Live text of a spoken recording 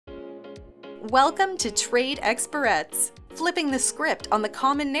Welcome to Trade Experts, flipping the script on the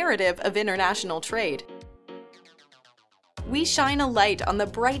common narrative of international trade. We shine a light on the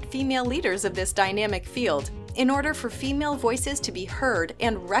bright female leaders of this dynamic field in order for female voices to be heard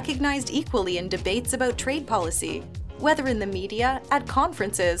and recognized equally in debates about trade policy, whether in the media, at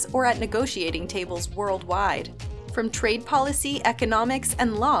conferences, or at negotiating tables worldwide. From trade policy, economics,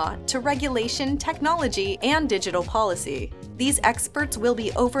 and law to regulation, technology, and digital policy, these experts will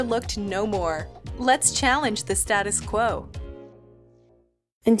be overlooked no more. Let's challenge the status quo.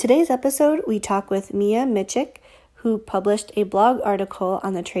 In today's episode, we talk with Mia Michik, who published a blog article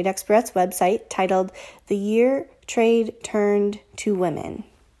on the Trade Experts website titled "The Year Trade Turned to Women."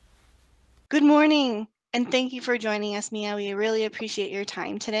 Good morning, and thank you for joining us, Mia. We really appreciate your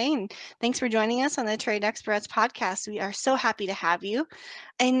time today, and thanks for joining us on the Trade Experts podcast. We are so happy to have you.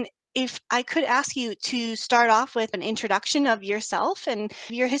 And if I could ask you to start off with an introduction of yourself and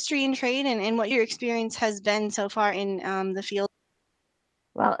your history in trade and what your experience has been so far in the field.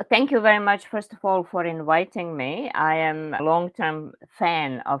 Well, thank you very much, first of all, for inviting me. I am a long-term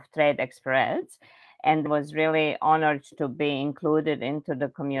fan of Trade Experts and was really honored to be included into the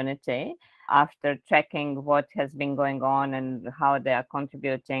community after checking what has been going on and how they are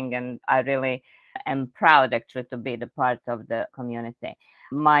contributing. And I really am proud, actually, to be the part of the community.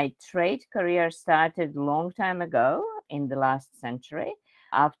 My trade career started a long time ago in the last century.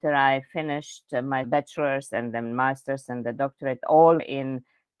 After I finished my bachelor's and then master's and the doctorate, all in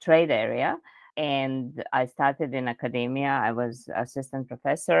trade area. And I started in academia. I was assistant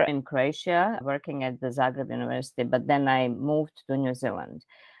professor in Croatia, working at the Zagreb University, but then I moved to New Zealand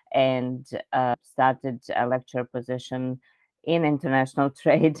and started a lecture position in international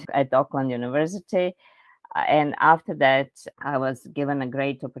trade at Auckland University. And after that, I was given a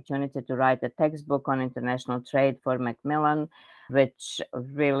great opportunity to write a textbook on international trade for Macmillan, which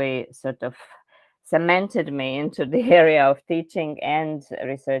really sort of cemented me into the area of teaching and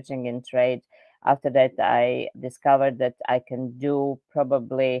researching in trade. After that, I discovered that I can do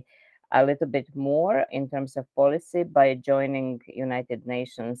probably a little bit more in terms of policy by joining United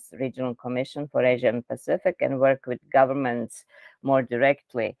Nations Regional Commission for Asia and Pacific and work with governments more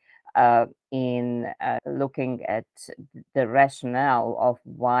directly in looking at the rationale of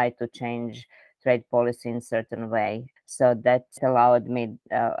why to change trade policy in a certain way. So that allowed me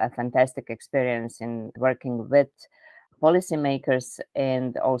a fantastic experience in working with policymakers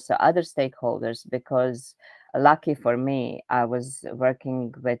and also other stakeholders, because lucky for me, I was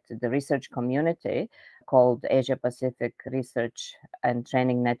working with the research community called Asia Pacific Research and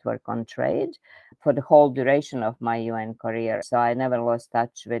Training Network on Trade for the whole duration of my UN career. So I never lost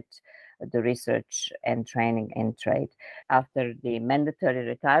touch with the research and training in trade. After the mandatory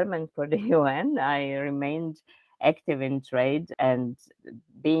retirement for the UN, I remained active in trade, and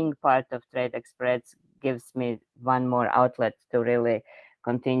being part of Trade Experts gives me one more outlet to really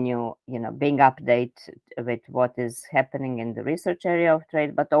continue, being updated with what is happening in the research area of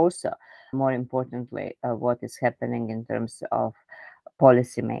trade, but also, more importantly, what is happening in terms of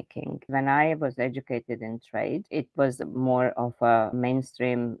policy making. When I was educated in trade, it was more of a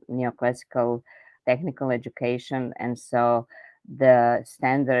mainstream neoclassical technical education. And so the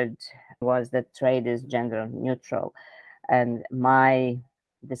standard was that trade is gender neutral. And my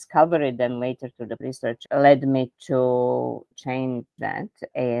discovery then later to the research led me to change that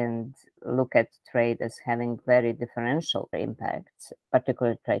and look at trade as having very differential impacts,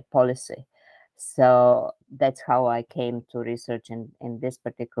 particularly trade policy. So that's how I came to research in this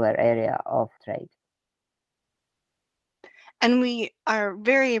particular area of trade. And we are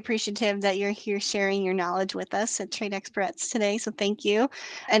very appreciative that you're here sharing your knowledge with us at Trade Experts today. So thank you.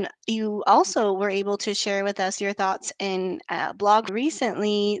 And you also were able to share with us your thoughts in a blog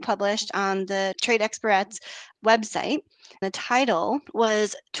recently published on the Trade Experts website. The title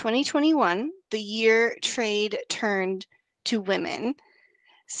was 2021, The Year Trade Turned to Women.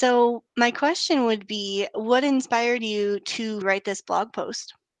 So my question would be, what inspired you to write this blog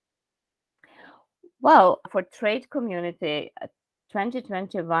post? Well, for trade community,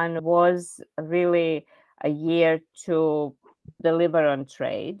 2021 was really a year to deliver on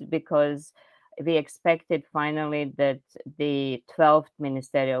trade, because we expected finally that the 12th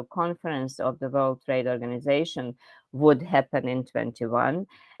Ministerial Conference of the World Trade Organization would happen in 21.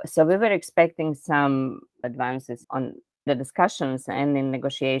 So we were expecting some advances on the discussions and in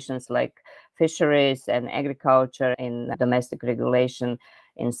negotiations like fisheries and agriculture, in domestic regulation,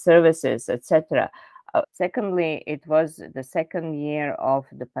 in services, etc. Secondly, it was the second year of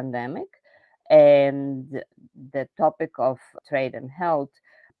the pandemic, and the topic of trade and health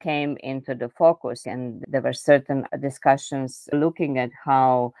came into the focus, and there were certain discussions looking at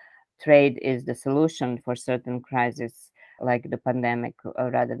how trade is the solution for certain crises like the pandemic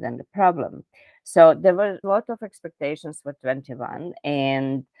rather than the problem. So there were a lot of expectations for 21,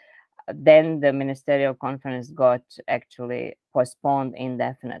 and then the ministerial conference got actually postponed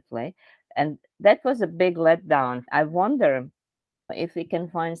indefinitely. And that was a big letdown. I wonder if we can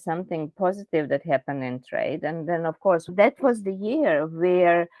find something positive that happened in trade. And then, of course, that was the year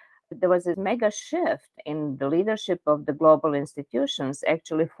where there was a mega shift in the leadership of the global institutions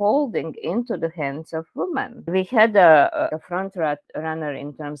actually folding into the hands of women. We had a front runner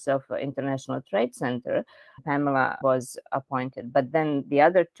in terms of International Trade Center. Pamela was appointed, but then the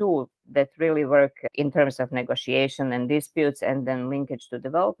other two that really work in terms of negotiation and disputes and then linkage to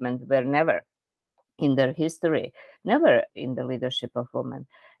development were never in their history, never in the leadership of women.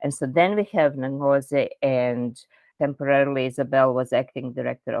 And so then we have Ngozi, and temporarily Isabel was acting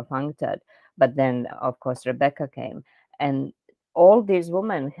director of UNCTAD, but then of course Rebecca came. And all these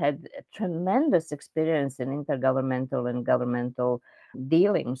women had tremendous experience in intergovernmental and governmental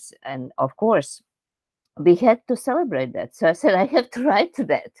dealings. And of course, we had to celebrate that. So I said, I have to write to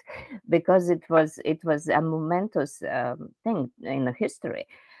that because it was a momentous thing in the history.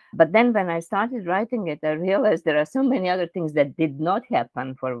 But then when I started writing it, I realized there are so many other things that did not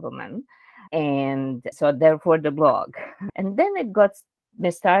happen for women. And so therefore the blog. And then it got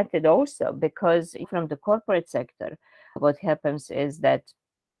me started also because from the corporate sector, what happens is that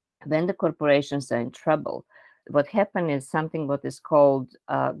when the corporations are in trouble, what happens is something what is called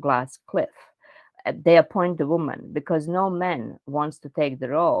a glass cliff. They appoint the woman because no man wants to take the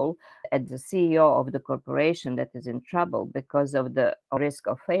role as the CEO of the corporation that is in trouble because of the risk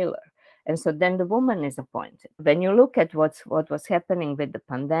of failure. And so then the woman is appointed. When you look at what was happening with the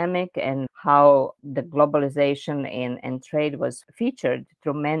pandemic and how the globalization and trade was featured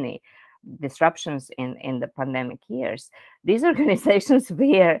through many disruptions in the pandemic years, these organizations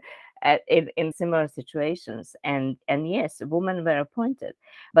were in similar situations. And yes, women were appointed.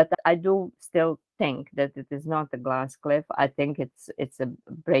 But I do still think that it is not a glass cliff. I think it's a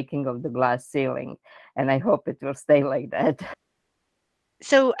breaking of the glass ceiling. And I hope it will stay like that.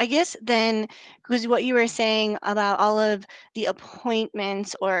 So I guess then, because what you were saying about all of the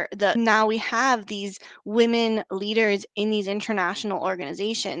appointments or now we have these women leaders in these international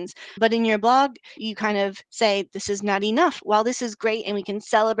organizations, but in your blog, you kind of say this is not enough. While this is great and we can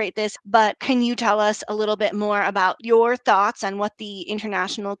celebrate this, but can you tell us a little bit more about your thoughts on what the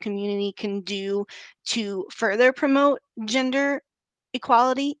international community can do to further promote gender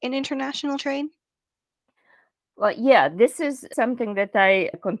equality in international trade? Well, yeah, this is something that I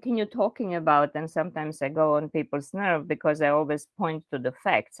continue talking about, and sometimes I go on people's nerve because I always point to the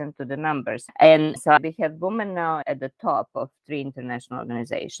facts and to the numbers. And so we have women now at the top of 3 international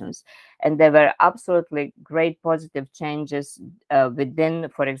organizations, and there were absolutely great positive changes within,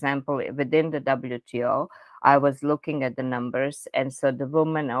 for example, within the WTO. I was looking at the numbers, and so the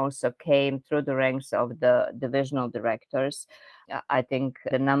women also came through the ranks of the divisional directors. I think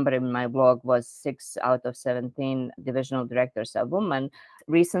the number in my blog was 6 out of 17 divisional directors are women.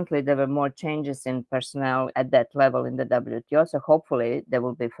 Recently, there were more changes in personnel at that level in the WTO, so hopefully there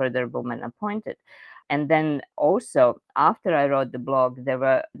will be further women appointed. And then also, after I wrote the blog, there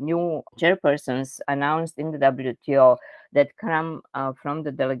were new chairpersons announced in the WTO that come from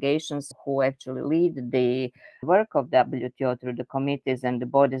the delegations who actually lead the work of WTO through the committees and the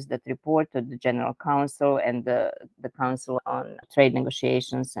bodies that report to the General Council and the Council on Trade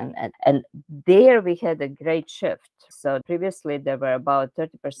Negotiations. And there we had a great shift. So previously there were about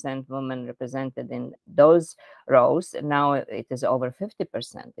 30% women represented in those roles. Now it is over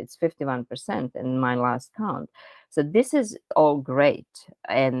 50%. It's 51% in my last count. So this is all great.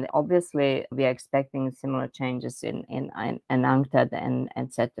 And obviously we are expecting similar changes in UNCTAD and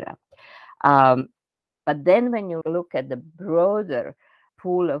etc. But then when you look at the broader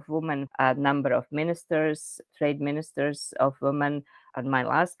pool of women, number of ministers, trade ministers of women, at my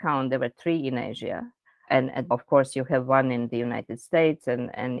last count, there were 3 in Asia. And of course, you have 1 in the United States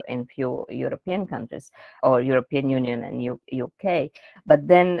and in few European countries or European Union and UK. But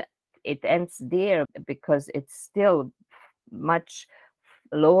then it ends there because it's still much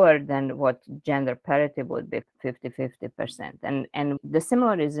lower than what gender parity would be, 50-50%. And the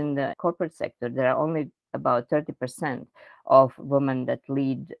similar is in the corporate sector. There are only about 30% of women that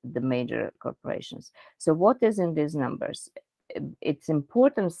lead the major corporations. So what is in these numbers? It's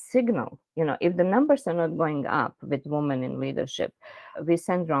important signal. If the numbers are not going up with women in leadership, we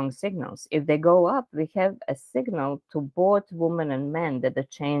send wrong signals. If they go up, we have a signal to both women and men that the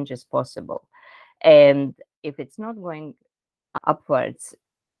change is possible. And if it's not going upwards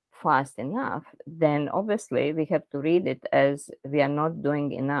fast enough, then obviously we have to read it as we are not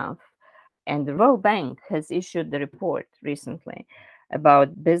doing enough And the World Bank has issued the report recently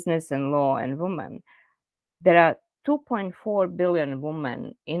about business and law and women. There are 2.4 billion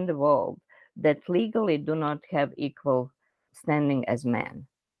women in the world that legally do not have equal standing as men.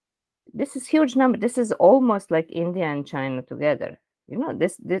 This is huge number. This is almost like India and China together.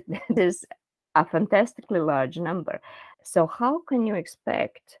 This is a fantastically large number. So how can you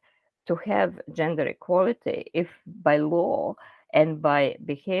expect to have gender equality if by law and by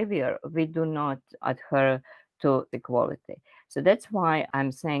behavior we do not adhere to equality? So that's why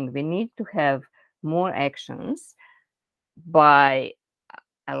I'm saying we need to have more actions by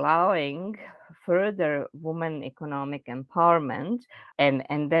allowing further women economic empowerment.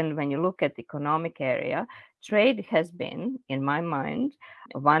 And then when you look at the economic area, trade has been, in my mind,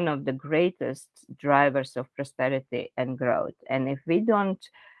 one of the greatest drivers of prosperity and growth. And if we don't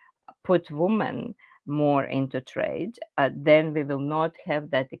put women more into trade, then we will not have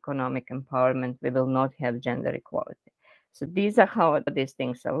that economic empowerment. We will not have gender equality. So these are how these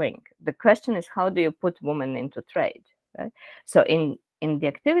things are linked. The question is, how do you put women into trade? Right? So in the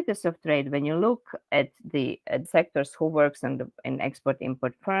activities of trade, when you look at the sectors who works in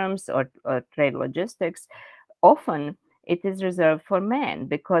export-import firms or trade logistics, often it is reserved for men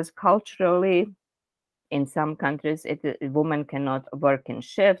because culturally, in some countries, women cannot work in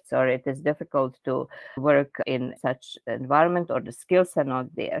shifts, or it is difficult to work in such environment, or the skills are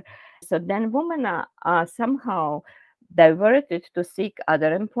not there. So then women are somehow diverted to seek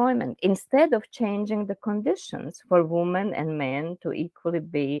other employment instead of changing the conditions for women and men to equally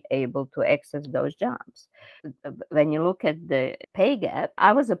be able to access those jobs. When you look at the pay gap,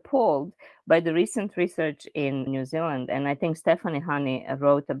 I was appalled by the recent research in New Zealand, and I think Stephanie Honey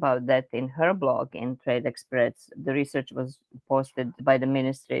wrote about that in her blog in Trade Express. The research was posted by the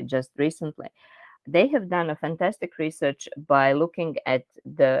ministry just recently. They have done a fantastic research by looking at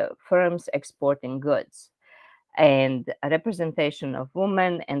the firms exporting goods and a representation of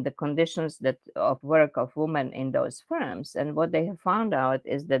women and the conditions of work of women in those firms. And what they have found out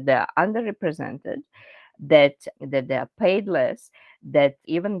is that they are underrepresented, that they are paid less, that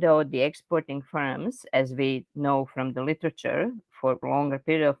even though the exporting firms, as we know from the literature for a longer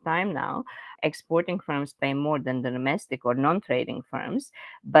period of time now, exporting firms pay more than the domestic or non-trading firms,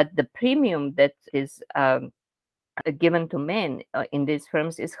 but the premium that is given to men in these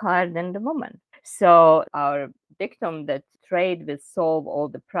firms is higher than the woman. So our dictum that trade will solve all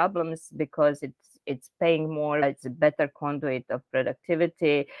the problems because it's paying more, it's a better conduit of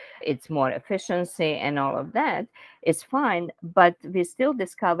productivity, it's more efficiency and all of that is fine. But we still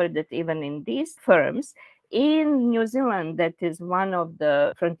discovered that even in these firms, in New Zealand, that is one of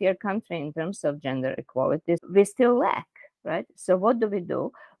the frontier countries in terms of gender equality, we still lack, right? So what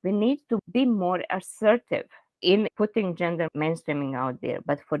do? We need to be more assertive in putting gender mainstreaming out there.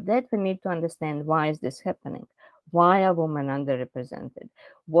 But for that, we need to understand, why is this happening? Why are women underrepresented?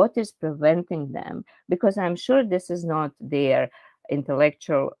 What is preventing them? Because I'm sure this is not their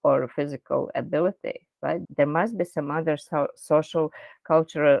intellectual or physical ability, right? There must be some other social,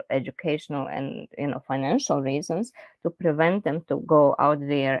 cultural, educational, and financial reasons to prevent them to go out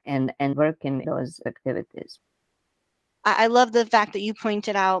there and work in those activities. I love the fact that you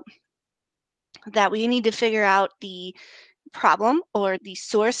pointed out that we need to figure out the problem or the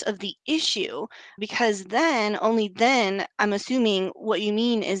source of the issue, because then, only then, I'm assuming what you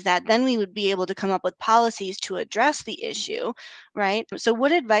mean is that then we would be able to come up with policies to address the issue, right? So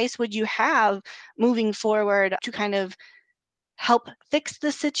what advice would you have moving forward to kind of help fix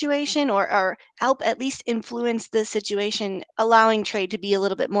the situation, or help at least influence the situation, allowing trade to be a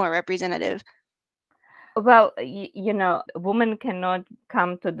little bit more representative? Well, women cannot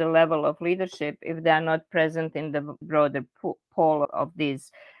come to the level of leadership if they are not present in the broader pool of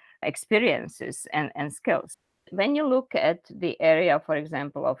these experiences and skills. When you look at the area, for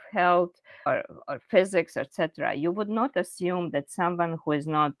example, of health or physics, etc., you would not assume that someone who is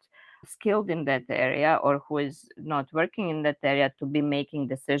not skilled in that area or who is not working in that area to be making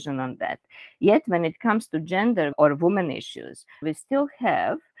decision on that. Yet when it comes to gender or women issues, we still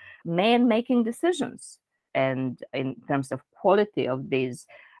have men making decisions. And in terms of quality of these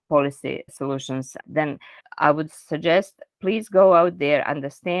policy solutions, then I would suggest, please go out there,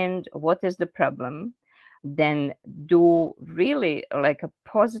 understand what is the problem, then do really like a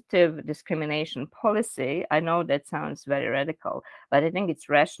positive discrimination policy. I know that sounds very radical, but I think it's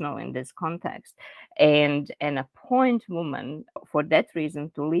rational in this context, and appoint women for that reason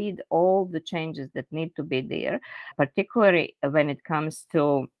to lead all the changes that need to be there, particularly when it comes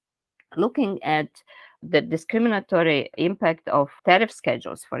to looking at the discriminatory impact of tariff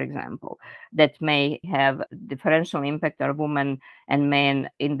schedules, for example, that may have differential impact on women and men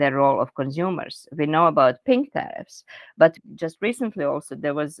in their role of consumers. We know about pink tariffs, but just recently also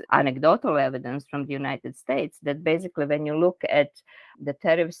there was anecdotal evidence from the United States that basically when you look at the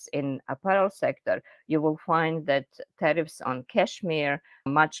tariffs in apparel sector, you will find that tariffs on cashmere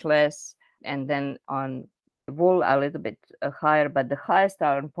much less, and then on wool a little bit higher, but the highest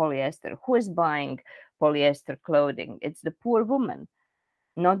are on polyester. Who is buying polyester clothing? It's the poor woman,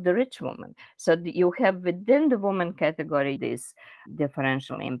 not the rich woman. So you have within the woman category these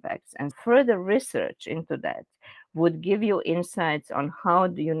differential impacts, and further research into that would give you insights on how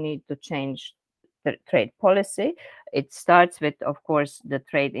do you need to change the trade policy. It starts with, of course, the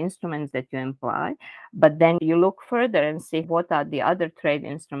trade instruments that you employ, but then you look further and see what are the other trade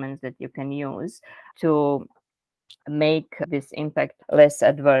instruments that you can use to make this impact less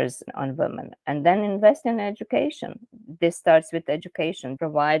adverse on women. And then invest in education. This starts with education,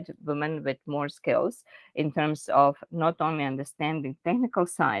 provide women with more skills in terms of not only understanding technical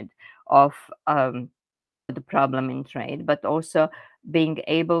side of the problem in trade, but also being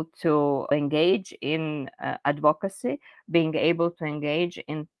able to engage in advocacy, being able to engage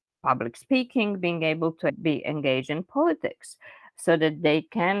in public speaking, being able to be engaged in politics, so that they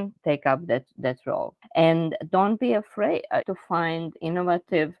can take up that role. And don't be afraid to find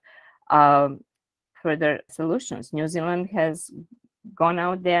innovative further solutions. New Zealand has gone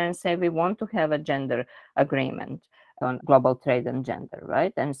out there and said we want to have a gender agreement on global trade and gender,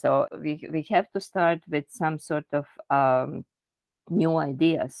 right? And so we have to start with some sort of new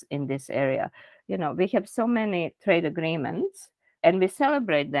ideas in this area. You know, we have so many trade agreements and we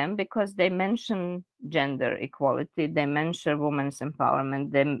celebrate them because they mention gender equality, they mention women's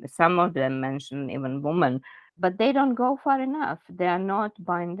empowerment, some of them mention even women, but they don't go far enough. They are not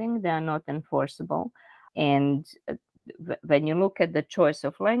binding, they are not enforceable. And when you look at the choice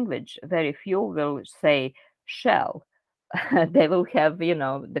of language, very few will say shall. They will have, you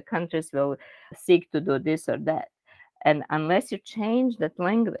know, the countries will seek to do this or that. And unless you change that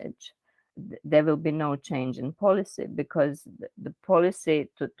language, there will be no change in policy, because the policy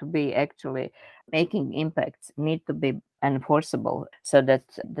to be actually making impacts need to be enforceable so that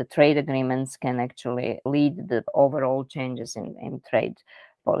the trade agreements can actually lead the overall changes in trade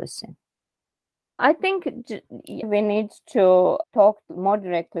policy. I think we need to talk more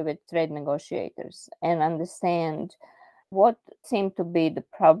directly with trade negotiators and understand what seem to be the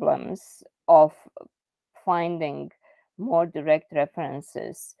problems of finding more direct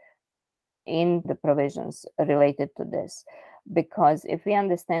references in the provisions related to this. Because if we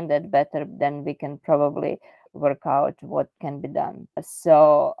understand that better, then we can probably work out what can be done.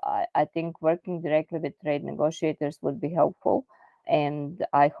 So I think working directly with trade negotiators would be helpful. And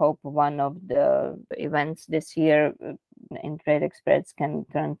I hope one of the events this year in Trade Express can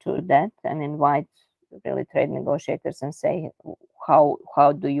turn to that and invite really trade negotiators and say,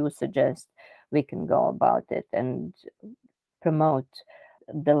 how do you suggest we can go about it, and promote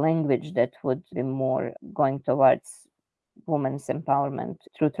the language that would be more going towards women's empowerment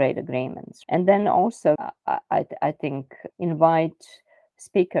through trade agreements. And then also, I think, invite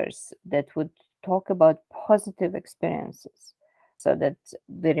speakers that would talk about positive experiences so that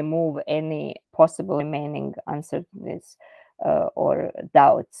they remove any possible remaining uncertainties or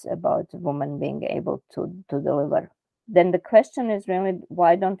doubts about women being able to deliver. Then the question is really,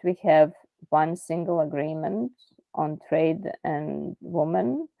 why don't we have one single agreement on trade and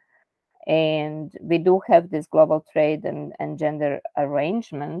women? And we do have this global trade and gender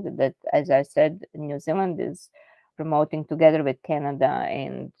arrangement that, as I said, New Zealand is promoting together with Canada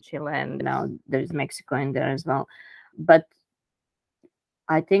and Chile, and now there's Mexico in there as well. But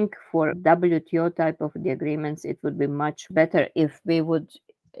I think for WTO type of the agreements, it would be much better if we would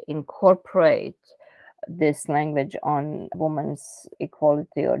incorporate this language on women's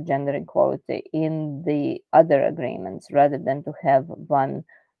equality or gender equality in the other agreements, rather than to have one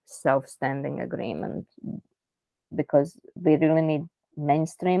self-standing agreement, because we really need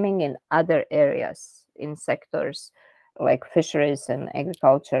mainstreaming in other areas, in sectors like fisheries and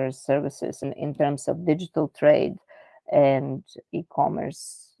agriculture services, and in terms of digital trade and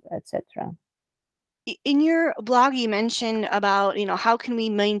e-commerce, etc. In your blog, you mentioned about, how can we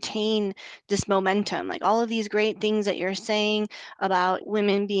maintain this momentum? Like all of these great things that you're saying about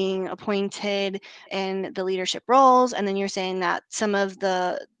women being appointed and the leadership roles, and then you're saying that some of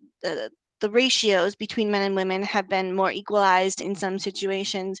the ratios between men and women have been more equalized in some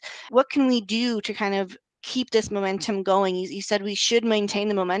situations. What can we do to kind of keep this momentum going? You said we should maintain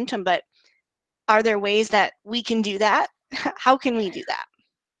the momentum, but are there ways that we can do that? How can we do that?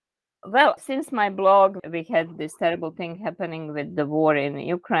 Well, since my blog, we had this terrible thing happening with the war in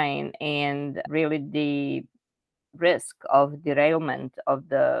Ukraine and really the risk of derailment of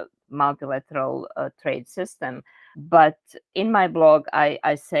the multilateral trade system. But in my blog,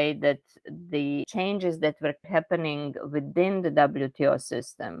 I say that the changes that were happening within the WTO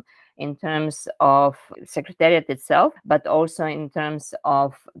system in terms of Secretariat itself, but also in terms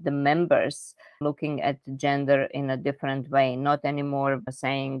of the members looking at gender in a different way, not anymore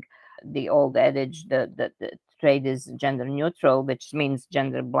saying the old adage that the trade is gender neutral, which means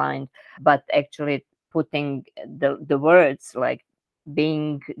gender blind, but actually putting the words like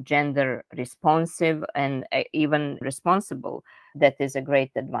being gender responsive and even responsible. That is a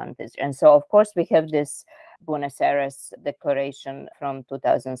great advantage. And so of course we have this Buenos Aires declaration from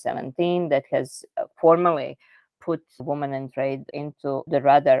 2017 that has formally put women in trade into the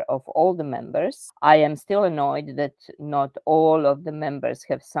radar of all the members. I am still annoyed that not all of the members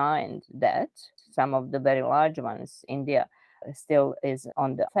have signed that. Some of the very large ones, India, still is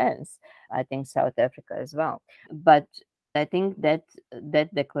on the fence. I think South Africa as well. But I think that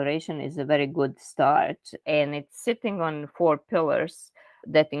that declaration is a very good start, and it's sitting on 4 pillars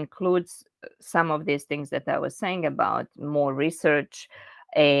that includes some of these things that I was saying about more research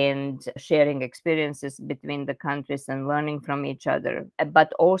and sharing experiences between the countries and learning from each other,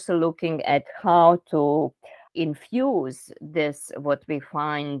 but also looking at how to infuse this, what we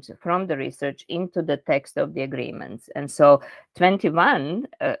find from the research, into the text of the agreements. And so 21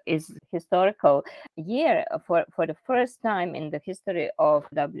 is historical year for the first time in the history of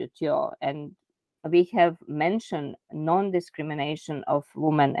WTO. And we have mentioned non-discrimination of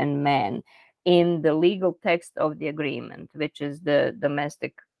women and men in the legal text of the agreement, which is the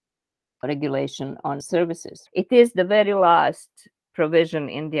domestic regulation on services. It is the very last provision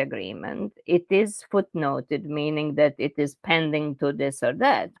in the agreement. It is footnoted, meaning that it is pending to this or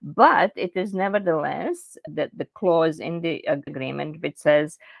that, but it is nevertheless the clause in the agreement which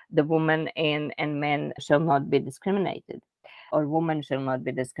says the woman and men shall not be discriminated, or women shall not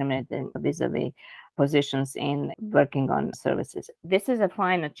be discriminated vis-a-vis positions in working on services. This is a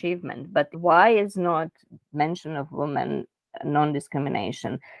fine achievement, but why is not mention of women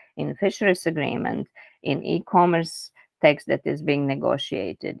non-discrimination in fisheries agreement, in e-commerce text that is being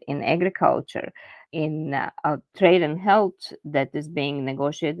negotiated, in agriculture, in trade and health that is being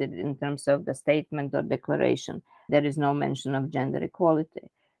negotiated in terms of the statement or declaration? There is no mention of gender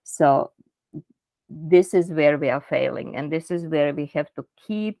equality. So this is where we are failing, and this is where we have to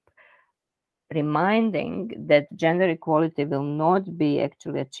keep reminding that gender equality will not be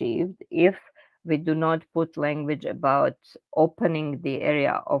actually achieved if we do not put language about opening the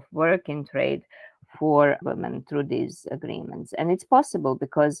area of work in trade for women through these agreements. And it's possible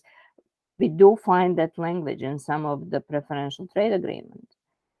because we do find that language in some of the preferential trade agreements.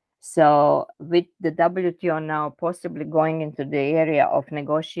 So with the WTO now possibly going into the area of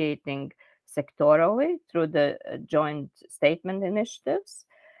negotiating sectorally through the joint statement initiatives,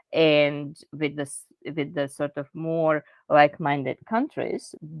 and with the sort of more like-minded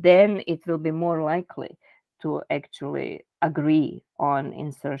countries, then it will be more likely to actually agree on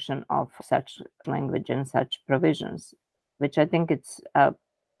insertion of such language and such provisions, which I think it's a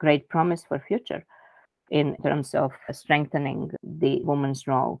great promise for future in terms of strengthening the woman's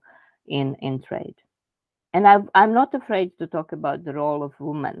role in trade. And I'm not afraid to talk about the role of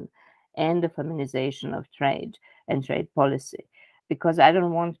women and the feminization of trade and trade policy, because I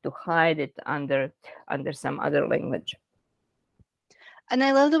don't want to hide it under some other language. And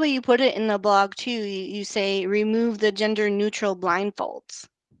I love the way you put it in the blog too. You say remove the gender neutral blindfolds.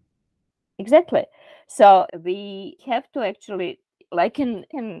 Exactly. So we have to actually, like in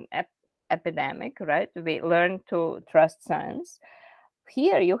epidemic, right? We learn to trust science.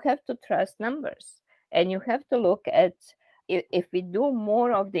 Here you have to trust numbers, and you have to look at if we do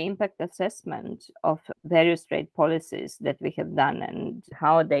more of the impact assessment of various trade policies that we have done and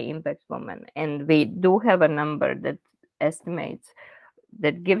how they impact women, and we do have a number that estimates,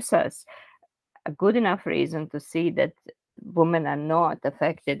 that gives us a good enough reason to see that women are not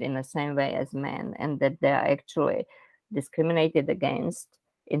affected in the same way as men, and that they are actually discriminated against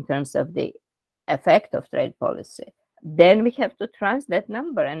in terms of the effect of trade policy, then we have to trust that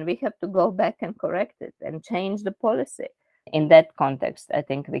number, and we have to go back and correct it and change the policy. In that context, I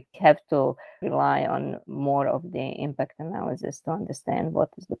think we have to rely on more of the impact analysis to understand what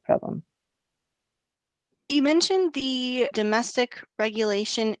is the problem. You mentioned the domestic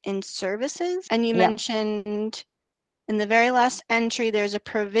regulation in services, and you mentioned in the very last entry, there's a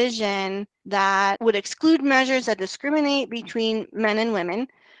provision that would exclude measures that discriminate between men and women,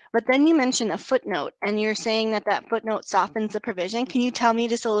 But then you mentioned a footnote, and you're saying that that footnote softens the provision. Can you tell me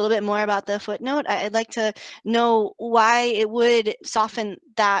just a little bit more about the footnote? I'd like to know why it would soften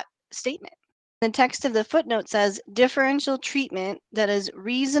that statement. The text of the footnote says differential treatment that is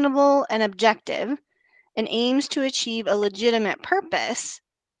reasonable and objective and aims to achieve a legitimate purpose,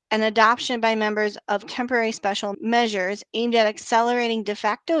 and adoption by members of temporary special measures aimed at accelerating de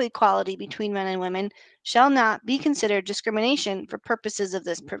facto equality between men and women shall not be considered discrimination for purposes of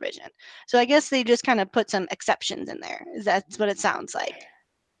this provision. So I guess they just kind of put some exceptions in there. That's what it sounds like.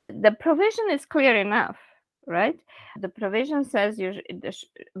 The provision is clear enough, right? The provision says you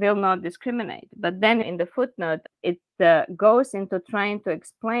will not discriminate, but then in the footnote, it goes into trying to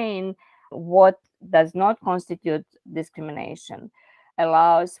explain what does not constitute discrimination,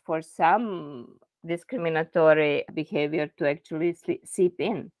 allows for some discriminatory behavior to actually seep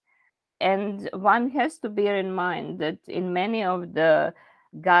in. And one has to bear in mind that in many of the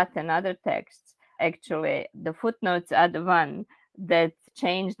GATT and other texts, actually, the footnotes are the one that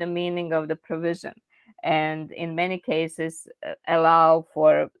change the meaning of the provision. And in many cases, allow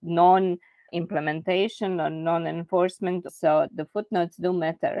for non-implementation or non-enforcement. So the footnotes do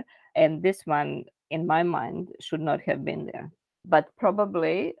matter. And this one, in my mind, should not have been there. But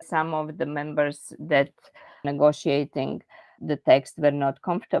probably some of the members that negotiating the text were not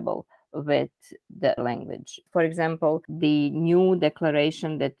comfortable with the language. For example, the new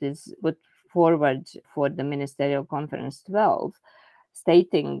declaration that is put forward for the Ministerial Conference 12,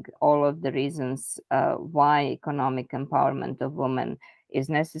 stating all of the reasons why economic empowerment of women is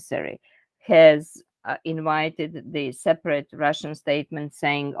necessary, has invited the separate Russian statement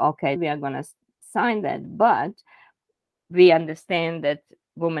saying, okay, we are going to sign that, but we understand that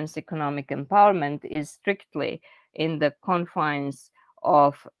women's economic empowerment is strictly in the confines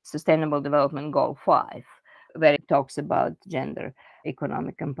of Sustainable Development Goal 5, where it talks about gender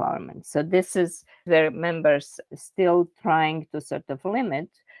economic empowerment. So this is where members still trying to sort of limit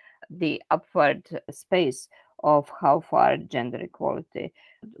the upward space of how far gender equality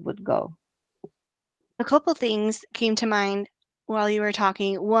would go. A couple things came to mind while you were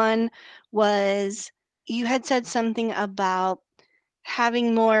talking. One was you had said something about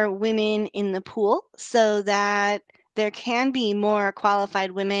having more women in the pool so that there can be more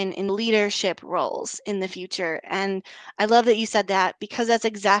qualified women in leadership roles in the future. And I love that you said that, because that's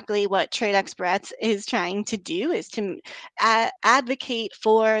exactly what Trade Experts is trying to do, is to advocate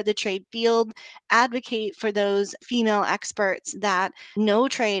for the trade field, advocate for those female experts that know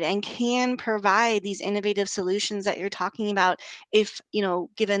trade and can provide these innovative solutions that you're talking about, if,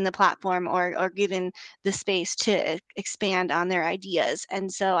 given the platform or given the space to expand on their ideas.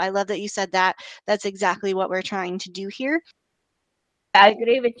 And so I love that you said that. That's exactly what we're trying to do here. I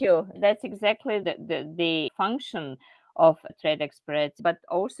agree with you. That's exactly the function of Trade Experts. But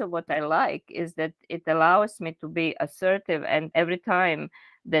also what I like is that it allows me to be assertive, and every time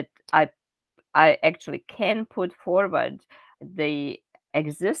that I actually can put forward the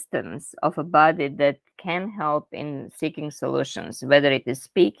existence of a body that can help in seeking solutions, whether it is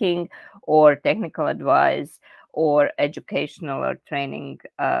speaking or technical advice or educational or training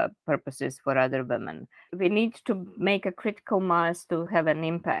purposes for other women. We need to make a critical mass to have an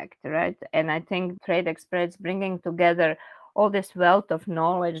impact, right? And I think Trade Experts bringing together all this wealth of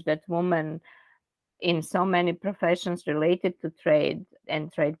knowledge that women in so many professions related to trade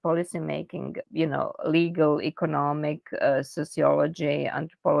and trade policy making, legal, economic, sociology,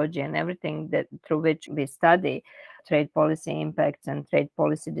 anthropology, and everything that through which we study trade policy impacts and trade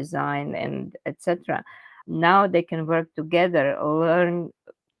policy design and etc. Now they can work together, learn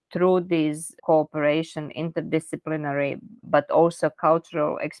through these cooperation, interdisciplinary, but also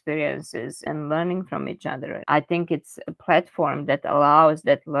cultural experiences and learning from each other. I think it's a platform that allows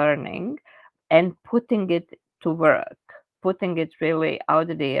that learning and putting it to work, putting it really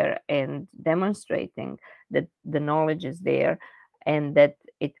out there and demonstrating that the knowledge is there and that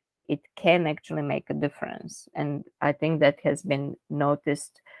it can actually make a difference. And I think that has been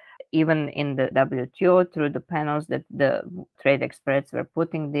noticed even in the WTO through the panels that the Trade Experts were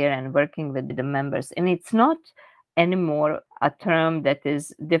putting there and working with the members. And it's not anymore a term that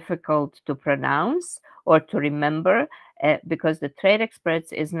is difficult to pronounce or to remember, because the Trade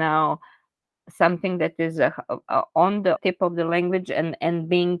Experts is now something that is on the tip of the language and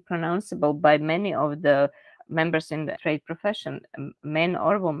being pronounceable by many of the members in the trade profession, men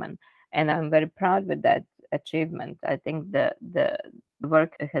or women. And I'm very proud with that achievement. I think the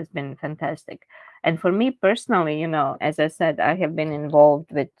work has been fantastic. And for me personally, as I said, I have been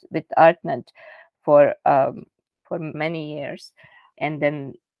involved with ArtNet for many years. And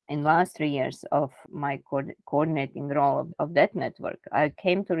then in the last 3 years of my coordinating role of that network, I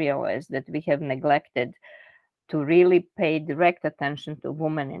came to realize that we have neglected to really pay direct attention to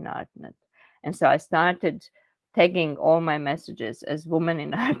women in ArtNet. And so I started tagging all my messages as women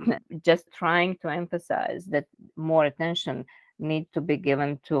in ArtNet, just trying to emphasize that more attention need to be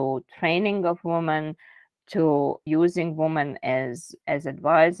given to training of women, to using women as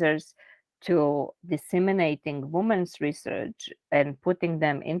advisors, to disseminating women's research and putting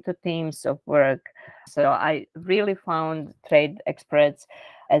them into teams of work. So I really found Trade Experts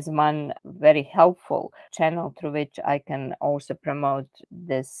as one very helpful channel through which I can also promote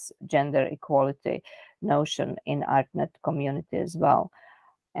this gender equality notion in ArtNet community as well.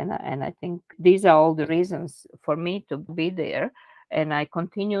 And I think these are all the reasons for me to be there. And I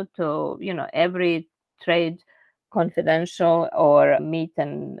continue to, every Trade Confidential or meet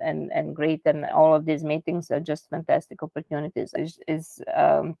and greet, and all of these meetings are just fantastic opportunities. Is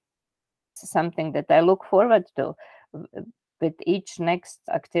something that I look forward to. With each next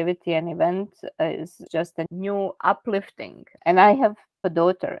activity and event is just a new uplifting. And I have a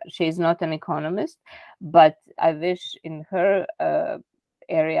daughter. She's not an economist, but I wish in her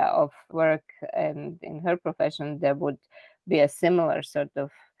area of work and in her profession there would be a similar sort of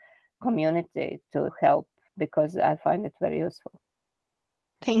community to help, because I find it very useful.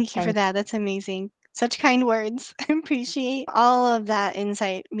 Thank you for that. That's amazing. Such kind words. I appreciate all of that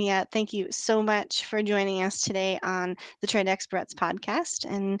insight, Mia. Thank you so much for joining us today on the Trade Experts podcast.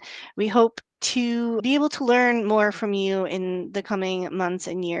 And we hope to be able to learn more from you in the coming months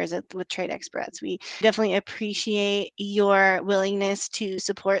and years with Trade Experts. We definitely appreciate your willingness to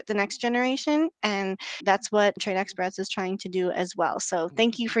support the next generation. And that's what Trade Experts is trying to do as well. So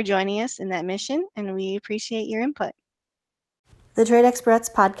thank you for joining us in that mission, and we appreciate your input. The Trade Experts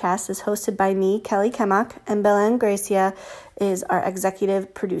podcast is hosted by me, Kelly Kemak, and Belen Gracia is our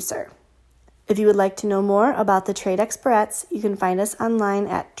executive producer. If you would like to know more about the Trade Experts, you can find us online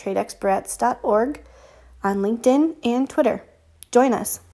at tradeexperts.org, on LinkedIn and Twitter. Join us.